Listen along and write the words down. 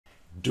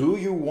Do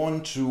you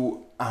want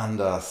to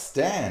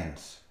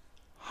understand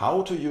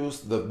how to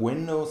use the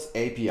Windows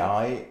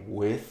API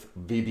with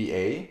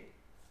VBA?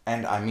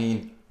 And I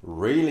mean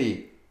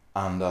really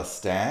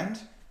understand?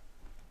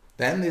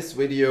 Then this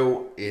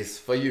video is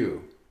for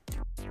you.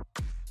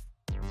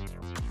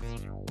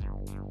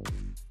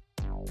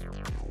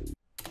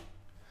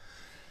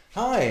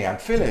 Hi, I'm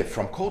Philip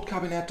from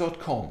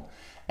codekabinett.com,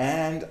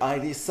 and I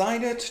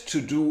decided to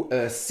do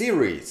a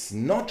series,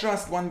 not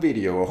just one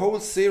video, a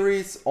whole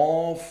series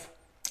of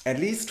at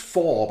least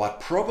 4, but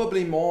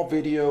probably more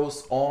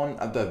videos on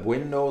the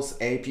Windows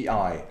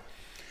API.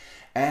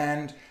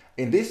 And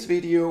in this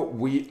video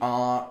we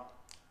are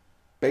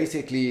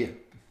basically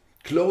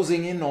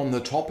closing in on the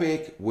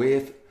topic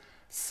with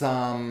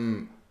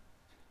some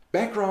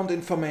background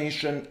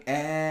information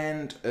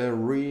and a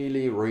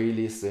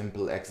really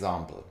simple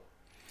example.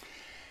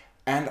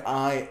 And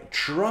I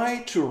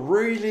try to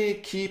really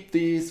keep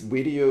these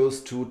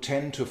videos to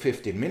 10 to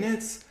 15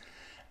 minutes.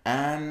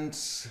 And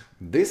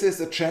this is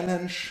a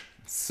challenge,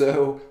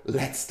 so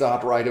let's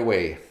start right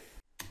away.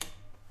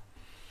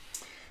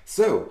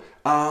 So,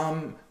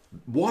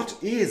 what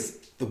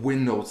is the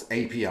Windows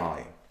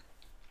API?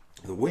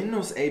 The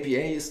Windows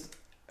API is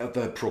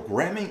the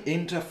programming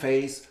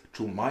interface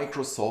to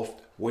Microsoft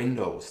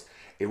Windows.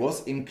 It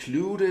was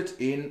included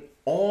in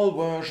all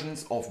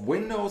versions of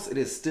Windows. It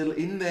is still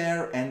in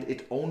there and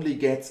it only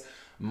gets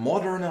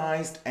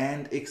modernized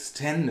and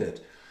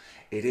extended.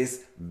 It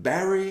is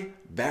very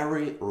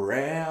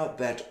rare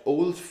that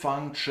old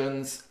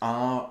functions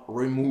are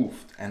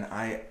removed, and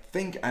I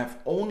think I've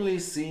only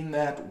seen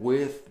that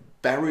with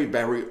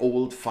very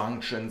old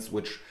functions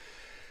which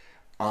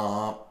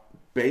are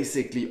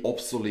basically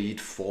obsolete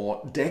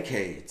for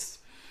decades.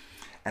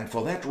 And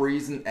for that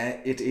reason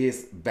it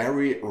is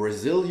very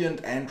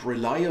resilient and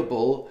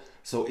reliable.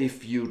 So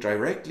if you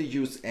directly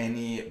use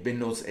any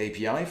Windows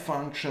API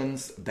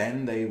functions,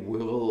 then they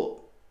will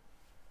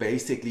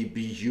basically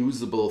be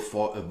usable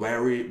for a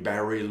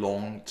very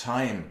long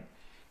time.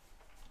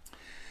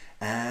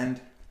 And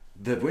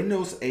the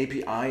Windows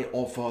API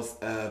offers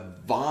a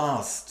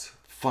vast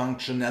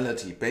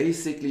functionality.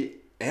 Basically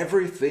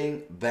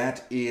everything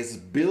that is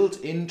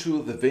built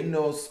into the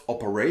Windows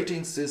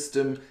operating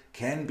system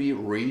can be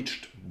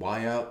reached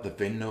via the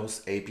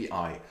Windows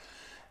API.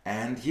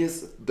 And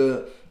here's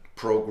the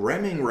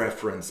programming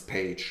reference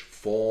page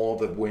for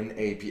the Win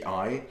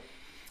API,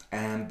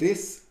 and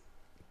this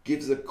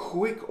gives a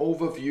quick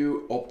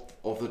overview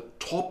of the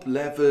top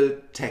level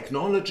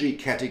technology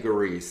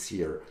categories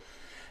here.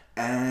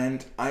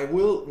 And I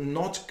will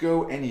not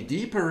go any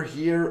deeper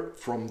here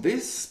from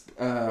this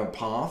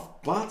path,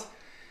 but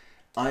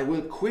I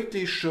will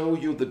quickly show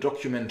you the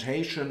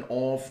documentation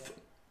of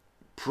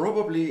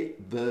probably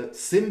the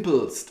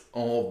simplest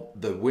of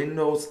the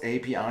Windows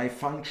API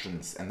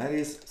functions, and that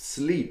is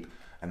sleep.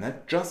 And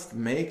that just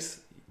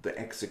makes the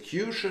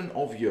execution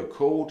of your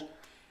code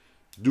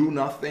do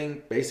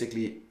nothing,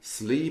 basically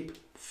sleep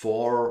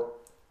for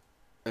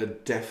a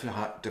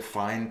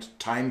defined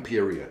time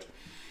period.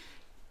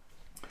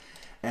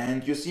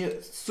 And you see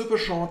a super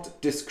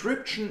short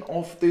description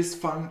of this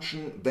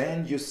function.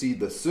 Then you see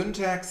the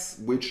syntax,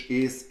 which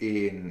is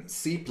in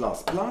C++,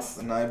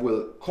 and I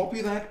will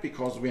copy that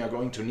because we are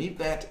going to need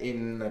that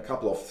in a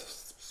couple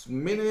of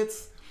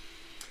minutes.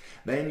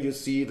 Then you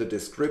see the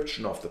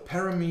description of the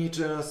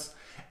parameters,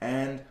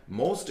 and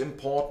most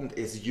important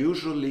is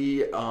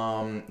usually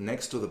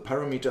next to the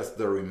parameters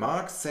the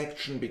remarks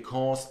section,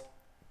 because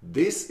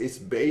this is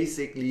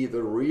basically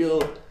the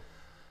real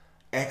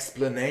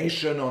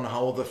explanation on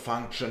how the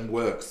function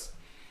works.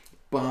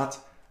 But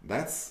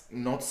that's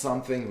not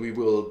something we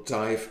will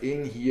dive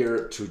in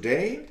here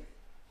today,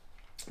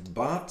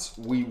 but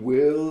we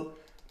will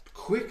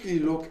quickly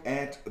look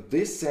at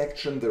this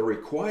section, the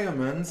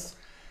requirements.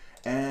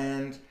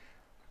 And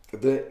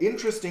the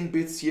interesting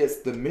bits here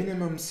is the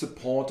minimum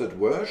supported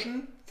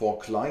version for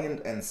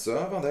client and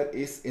server. That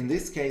is in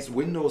this case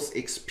Windows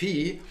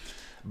XP,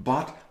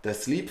 but the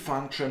sleep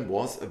function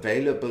was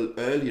available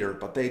earlier,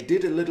 but they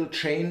did a little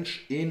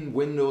change in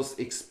Windows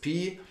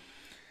XP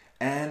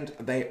and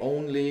they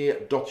only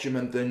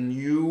document the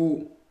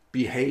new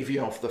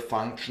behavior of the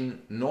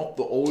function, not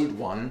the old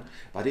one.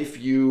 But if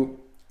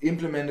you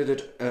implemented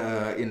it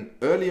in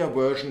earlier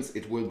versions,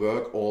 it will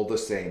work all the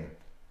same.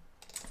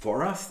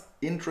 For us,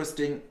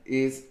 interesting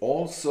is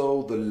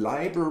also the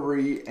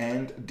library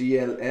and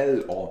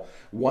DLL, or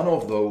one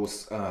of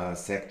those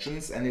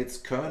sections, and it's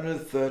kernel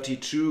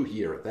 32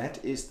 here.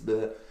 That is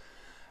the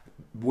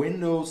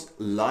Windows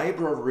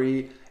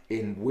library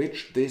in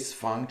which this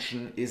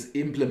function is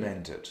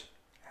implemented.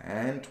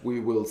 And we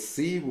will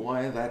see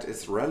why that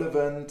is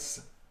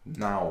relevant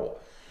now.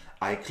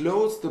 I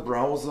close the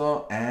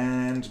browser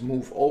and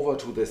move over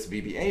to this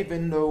VBA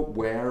window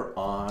where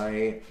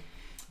I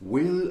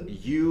will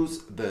use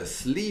the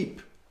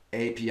sleep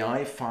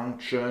API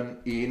function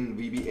in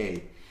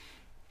VBA.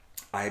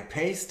 I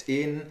paste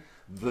in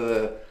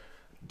the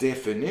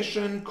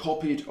definition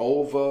copied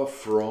over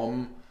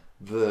from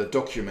the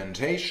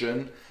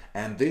documentation,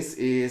 and this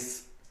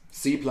is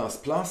C++,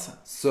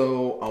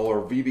 so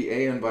our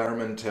VBA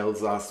environment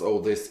tells us, oh,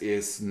 this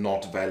is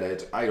not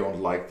valid, I don't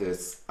like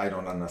this, I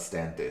don't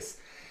understand this.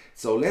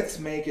 So let's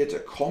make it a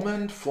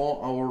comment for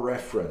our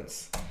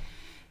reference.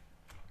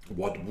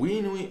 What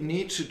we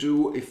need to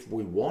do if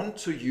we want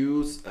to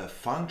use a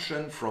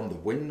function from the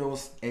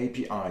Windows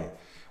API,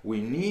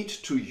 we need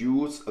to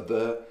use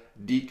the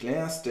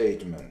declare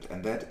statement,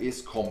 and that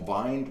is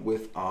combined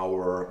with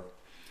our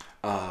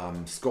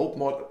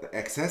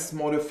access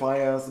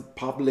modifiers,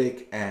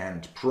 public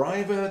and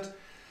private,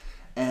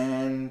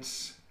 and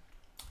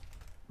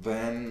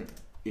then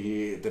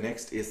the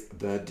next is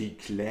the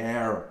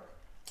declare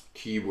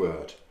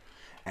keyword.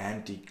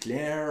 And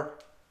declare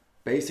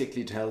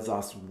basically tells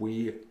us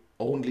we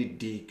only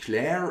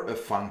declare a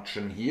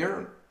function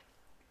here,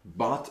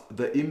 but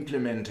the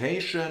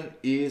implementation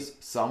is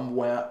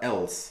somewhere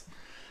else.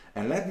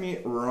 And let me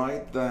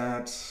write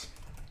that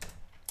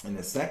in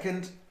a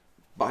second.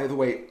 By the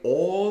way,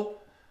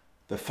 all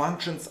the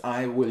functions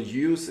I will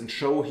use and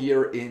show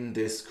here in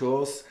this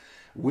course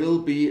will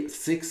be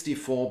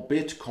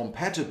 64-bit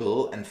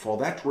compatible, and for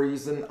that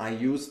reason I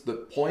use the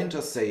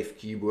pointer safe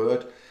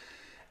keyword,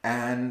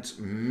 and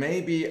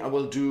maybe I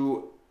will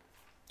do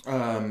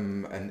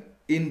an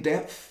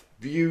in-depth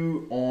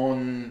view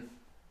on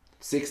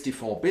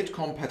 64-bit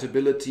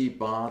compatibility,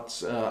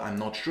 but I'm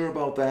not sure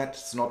about that.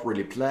 It's not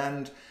really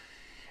planned.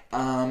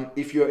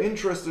 If you're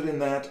interested in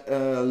that,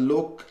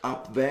 look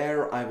up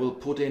there. I will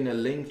put in a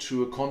link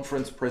to a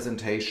conference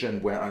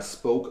presentation where I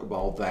spoke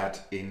about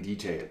that in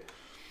detail.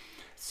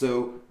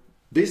 So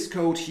this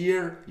code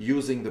here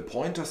using the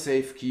pointer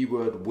safe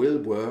keyword will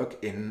work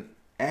in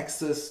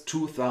Access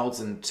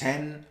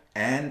 2010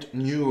 and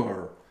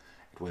newer.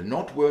 It will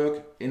not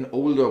work in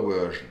older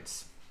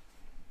versions.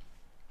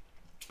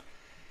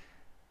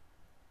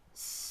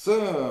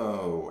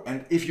 So,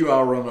 and if you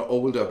are on an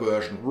older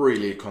version,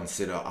 really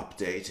consider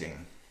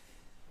updating.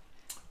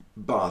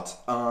 But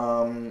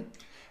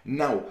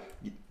now,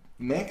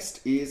 next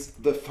is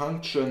the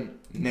function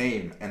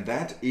name, and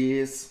that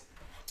is,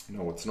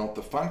 no, it's not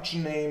the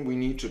function name. We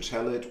need to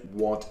tell it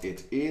what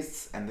it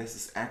is, and this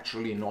is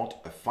actually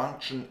not a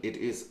function, it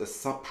is a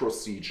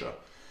sub-procedure.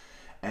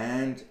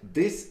 And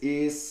this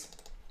is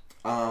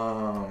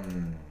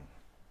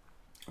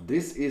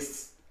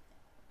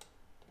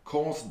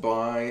caused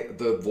by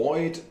the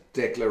void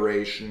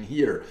declaration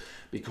here,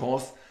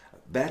 because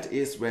that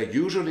is where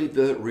usually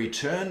the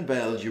return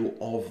value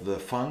of the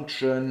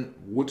function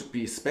would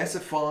be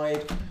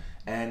specified,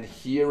 and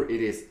here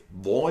it is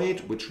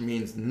void, which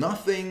means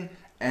nothing,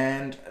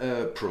 and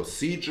a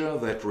procedure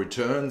that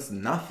returns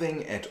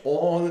nothing at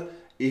all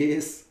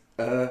is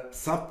a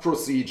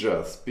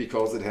sub-procedure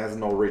because it has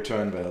no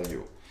return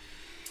value.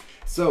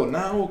 So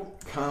now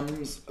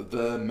comes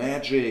the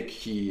magic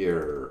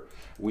here.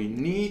 We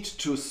need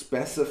to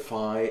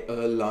specify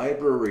a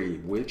library,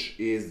 which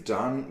is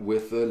done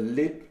with the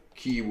lib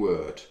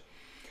keyword.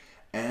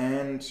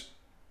 And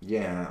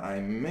yeah, I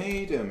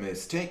made a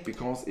mistake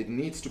because it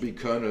needs to be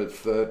kernel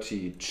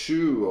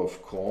 32,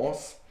 of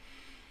course.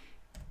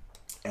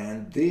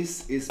 And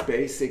this is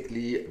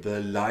basically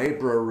the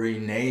library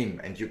name,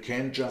 and you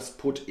can just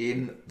put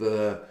in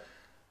the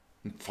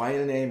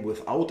file name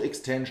without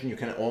extension. You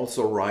can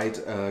also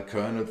write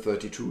kernel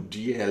 32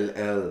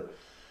 DLL.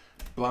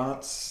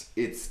 But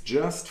it's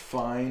just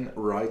fine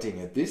writing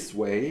it this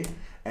way.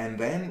 And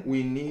then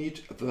we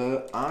need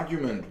the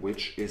argument,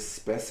 which is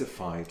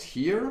specified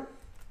here.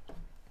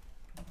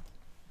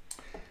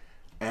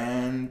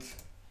 And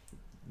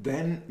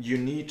then you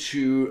need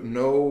to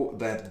know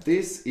that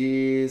this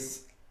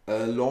is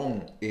a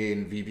long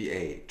in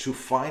VBA. To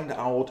find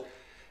out,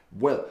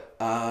 well,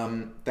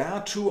 there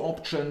are two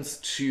options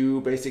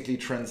to basically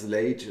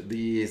translate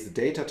these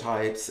data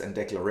types and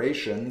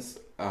declarations.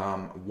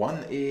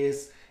 One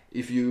is,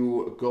 if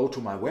you go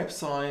to my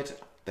website,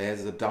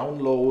 there's a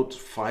download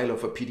file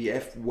of a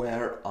PDF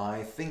where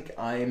I think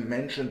I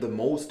mentioned the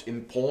most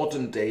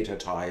important data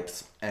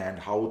types and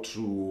how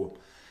to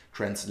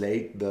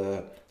translate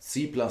the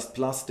C++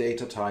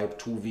 data type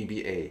to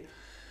VBA.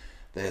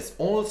 There's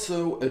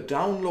also a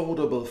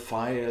downloadable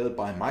file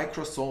by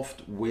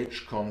Microsoft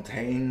which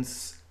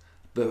contains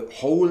the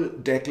whole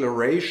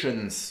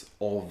declarations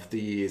of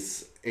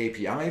these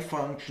API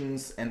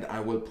functions, and I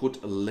will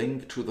put a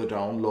link to the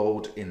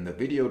download in the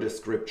video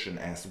description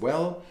as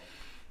well.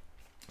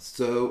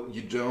 So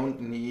you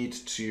don't need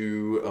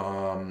to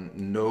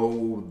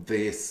know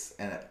this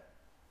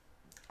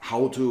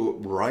how to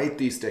write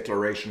these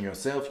declarations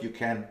yourself. You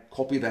can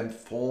copy them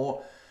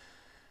for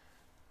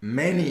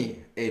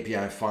many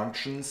API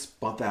functions,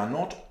 but they are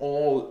not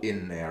all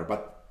in there,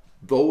 but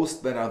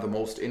those that are the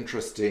most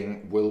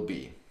interesting will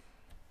be.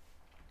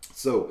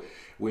 So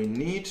we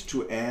need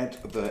to add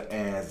the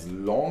as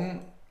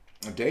long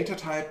data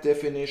type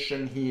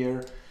definition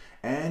here,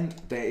 and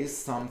there is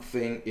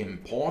something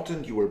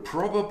important. You will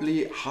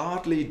probably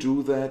hardly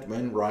do that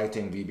when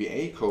writing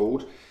VBA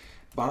code,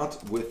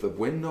 but with the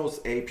Windows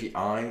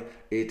API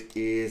it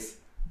is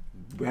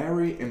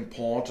very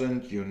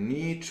important, you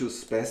need to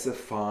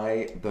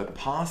specify the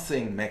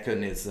parsing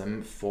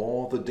mechanism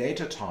for the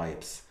data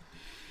types,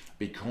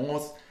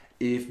 because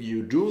if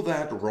you do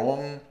that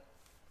wrong,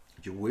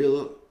 you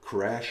will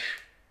crash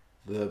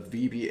the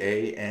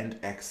VBA and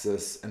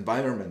Access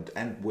environment.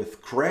 And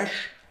with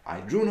crash, I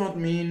do not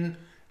mean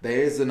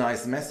there is a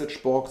nice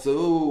message box,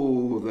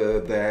 oh,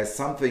 there's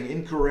something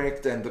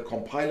incorrect and the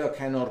compiler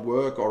cannot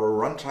work, or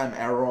a runtime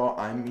error.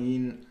 I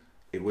mean,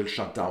 it will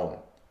shut down,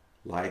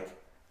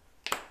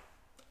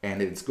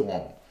 and it's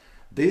gone.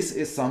 This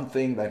is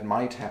something that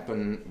might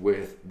happen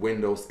with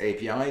Windows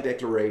API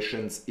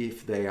declarations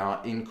if they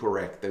are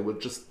incorrect. They will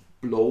just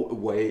blow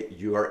away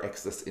your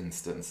Access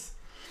instance.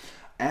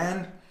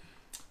 And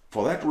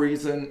for that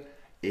reason,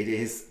 it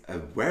is a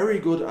very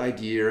good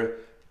idea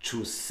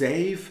to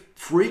save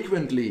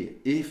frequently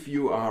if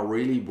you are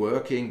really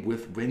working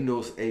with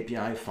Windows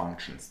API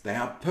functions. They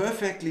are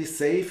perfectly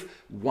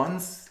safe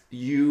once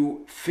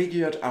you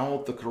figured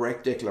out the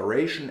correct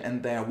declaration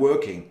and they are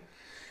working.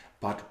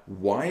 But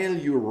while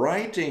you're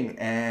writing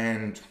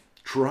and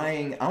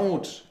trying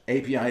out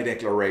API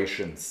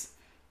declarations,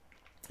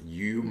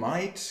 you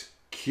might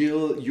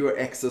kill your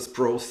Access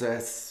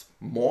process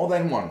more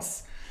than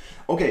once.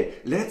 Okay,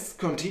 let's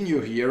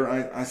continue here.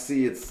 I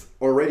see it's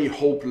already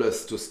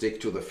hopeless to stick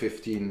to the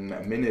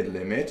 15-minute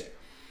limit.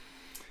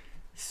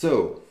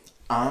 So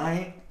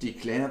I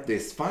declared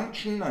this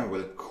function. I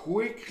will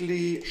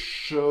quickly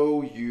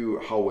show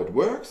you how it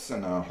works,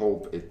 and I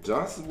hope it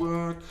does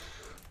work.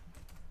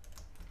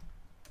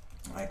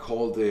 I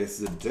call this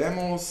the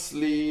demo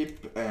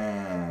sleep,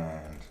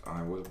 and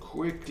I will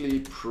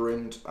quickly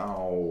print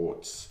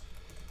out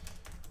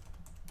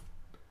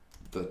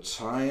the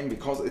time,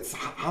 because it's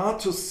hard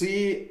to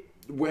see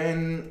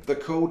when the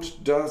code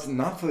does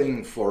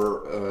nothing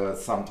for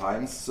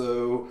sometimes,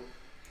 so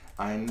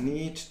I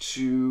need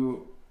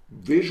to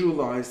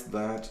visualize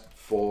that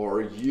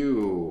for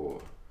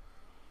you.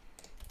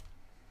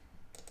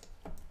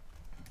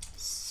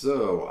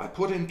 So I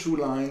put in 2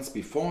 lines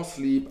before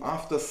sleep,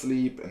 after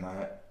sleep, and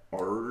I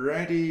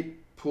already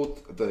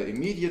put the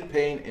immediate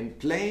pane in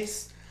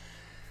place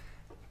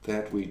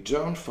that we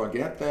don't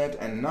forget that.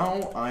 And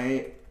now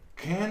I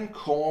can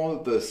call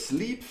the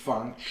sleep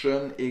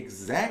function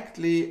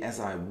exactly as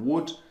I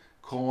would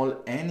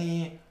call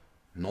any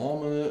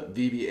normal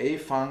VBA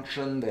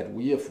function that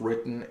we have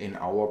written in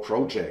our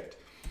project.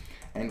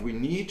 And we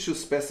need to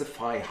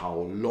specify how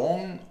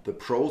long the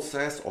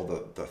process, or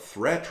the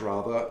thread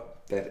rather,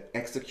 that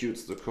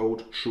executes the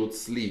code should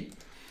sleep.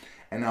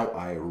 And now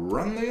I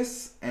run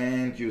this,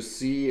 and you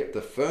see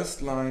the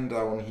first line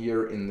down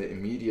here in the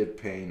immediate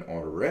pane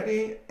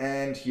already,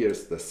 and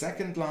here's the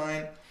second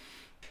line.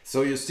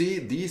 So you see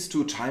these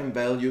 2 time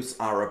values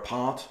are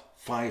apart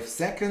 5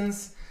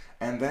 seconds,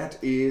 and that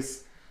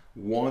is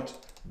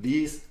what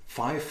these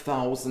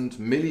 5000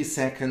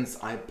 milliseconds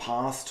I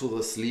pass to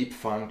the sleep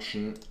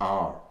function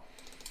are.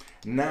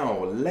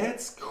 Now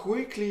let's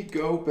quickly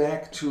go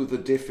back to the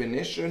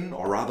definition,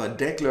 or rather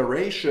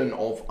declaration,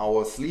 of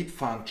our sleep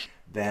function.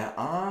 There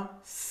are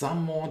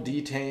some more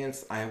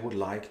details I would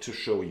like to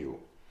show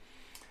you.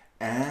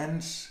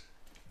 And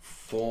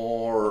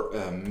for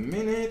a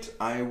minute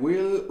I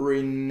will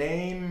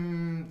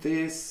rename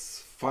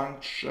this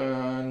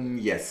function.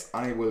 Yes,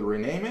 I will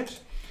rename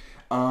it.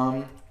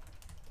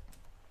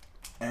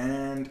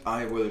 And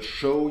I will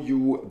show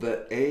you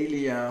the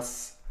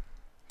alias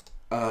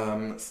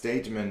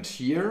statement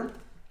here.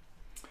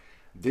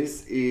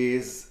 This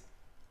is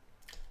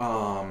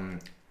there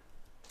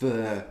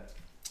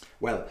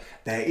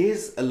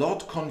is a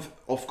lot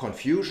of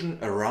confusion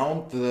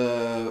around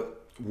the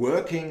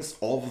workings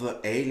of the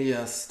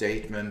alias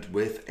statement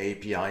with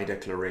API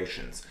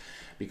declarations.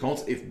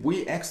 Because if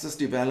we Access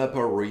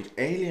developer read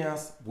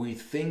alias, we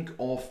think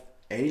of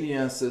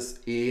aliases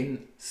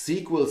in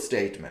SQL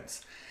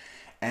statements.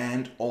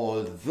 And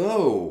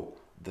although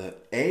the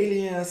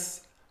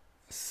alias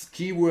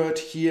keyword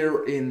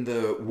here in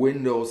the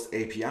Windows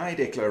API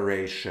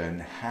declaration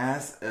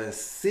has a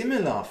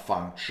similar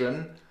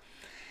function,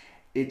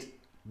 it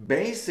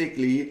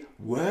basically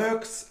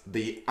works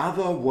the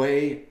other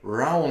way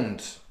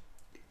round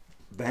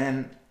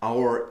than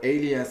our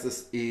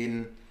aliases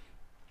in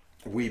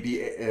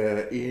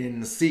VBA,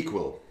 in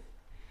SQL.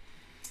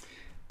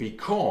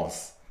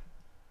 Because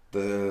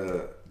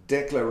the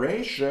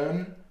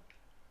declaration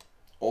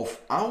of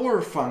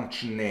our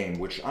function name,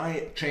 which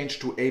I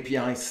changed to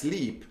API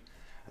sleep,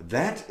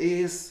 that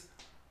is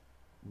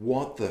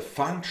what the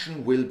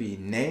function will be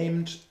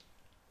named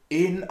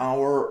in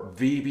our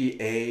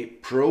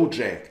VBA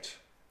project.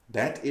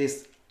 That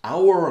is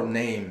our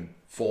name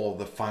for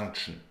the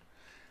function.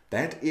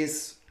 That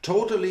is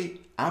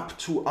totally up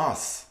to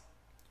us.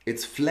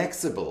 It's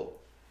flexible.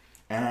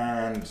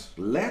 And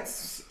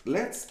let's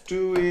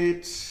do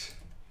it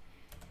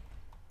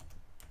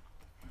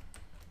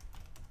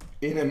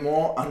in a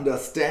more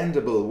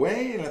understandable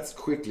way. Let's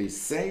quickly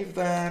save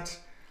that.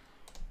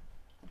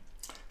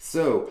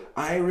 So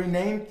I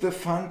renamed the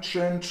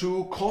function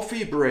to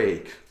coffee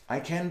break. I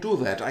can do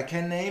that. I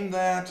can name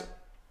that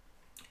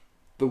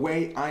the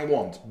way I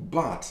want.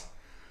 But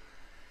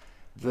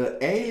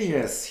the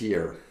alias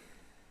here,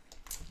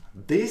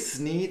 this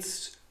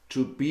needs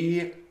to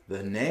be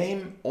the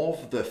name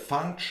of the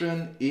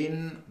function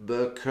in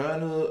the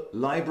kernel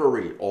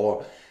library,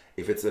 or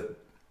if it's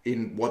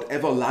in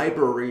whatever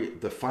library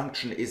the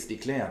function is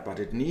declared, but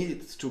it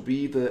needs to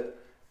be the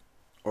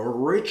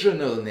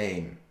original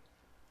name.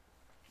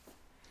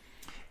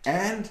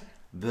 And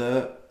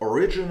the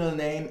original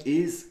name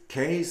is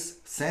case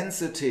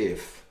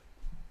sensitive.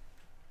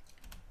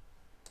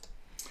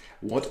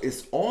 What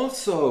is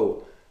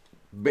also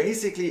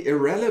basically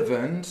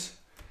irrelevant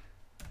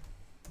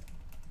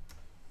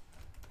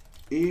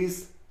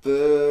is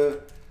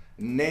the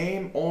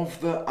name of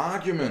the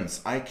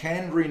arguments. I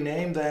can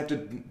rename that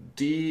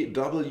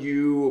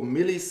dw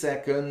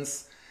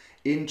milliseconds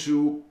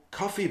into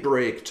coffee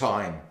break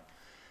time.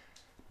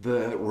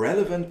 The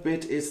relevant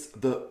bit is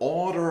the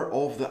order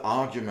of the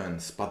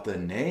arguments, but the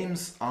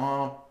names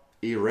are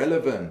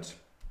irrelevant.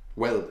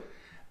 Well,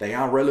 they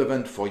are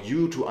relevant for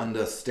you to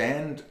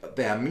understand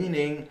their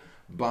meaning,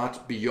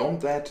 but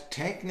beyond that,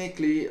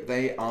 technically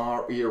they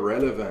are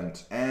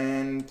irrelevant.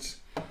 And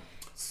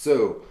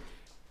so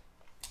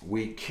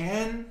we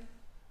can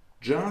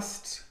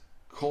just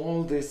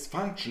call this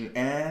function,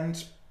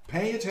 and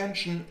pay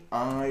attention,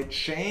 I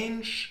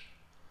change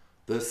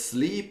the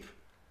sleep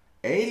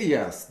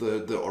alias,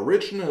 the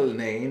original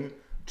name,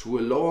 to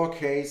a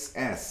lowercase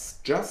s,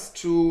 just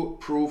to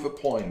prove a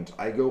point.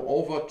 I go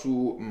over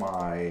to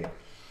my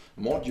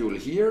module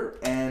here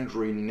and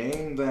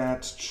rename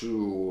that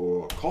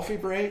to coffee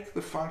break,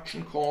 the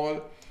function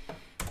call.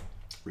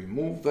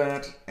 Remove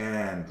that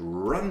and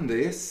run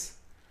this.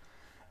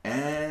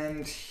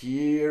 And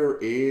here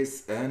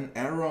is an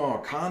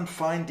error. Can't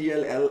find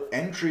DLL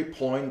entry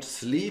point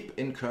sleep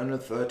in kernel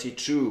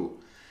 32.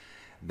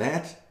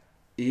 That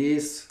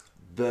is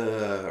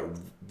the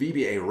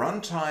VBA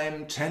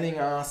runtime telling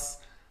us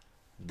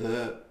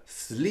the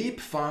sleep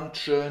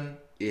function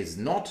is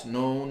not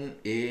known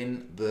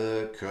in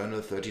the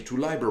kernel 32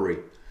 library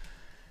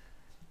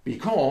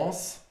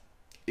because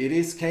it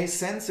is case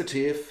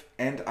sensitive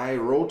and I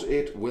wrote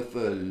it with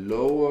a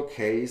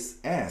lowercase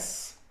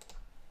s.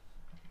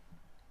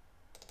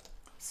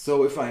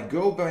 So if I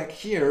go back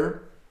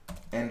here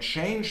and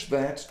change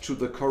that to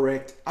the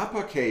correct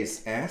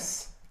uppercase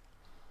s,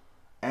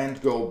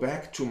 and go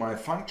back to my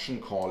function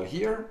call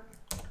here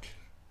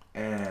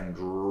and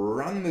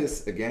run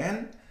this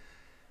again,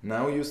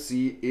 now you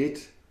see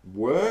it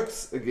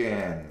works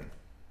again.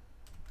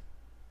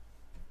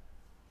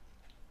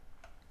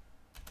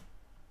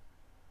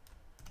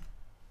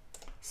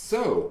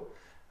 So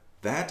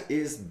that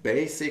is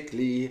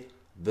basically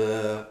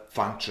the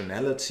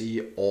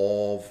functionality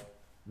of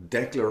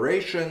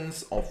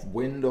declarations of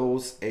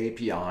Windows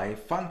API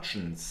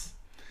functions.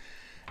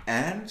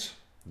 And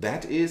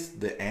that is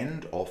the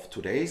end of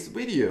today's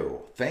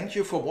video. Thank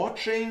you for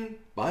watching.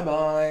 Bye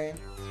bye.